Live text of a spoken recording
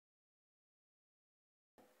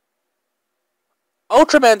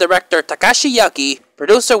Ultraman director Takeshi Yagi,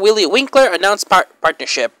 producer Winckler announced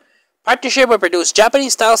partnership. Partnership will produce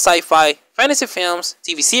Japanese-style sci-fi, fantasy films,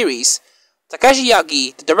 TV series. Takeshi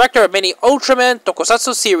Yagi, the director of many Ultraman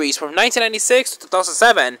tokusatsu series from 1996 to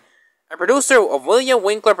 2007, and producer of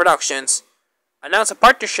Winckler Productions, announced a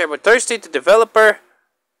partnership with Thursday to develop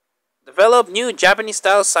new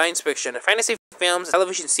Japanese-style science fiction and fantasy films and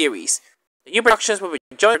television series. The new productions will be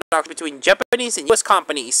joint production between Japanese and US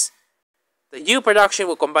companies. The new production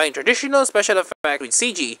will combine traditional special effects with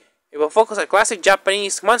CG. It will focus on classic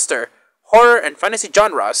Japanese monster, horror, and fantasy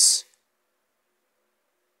genres.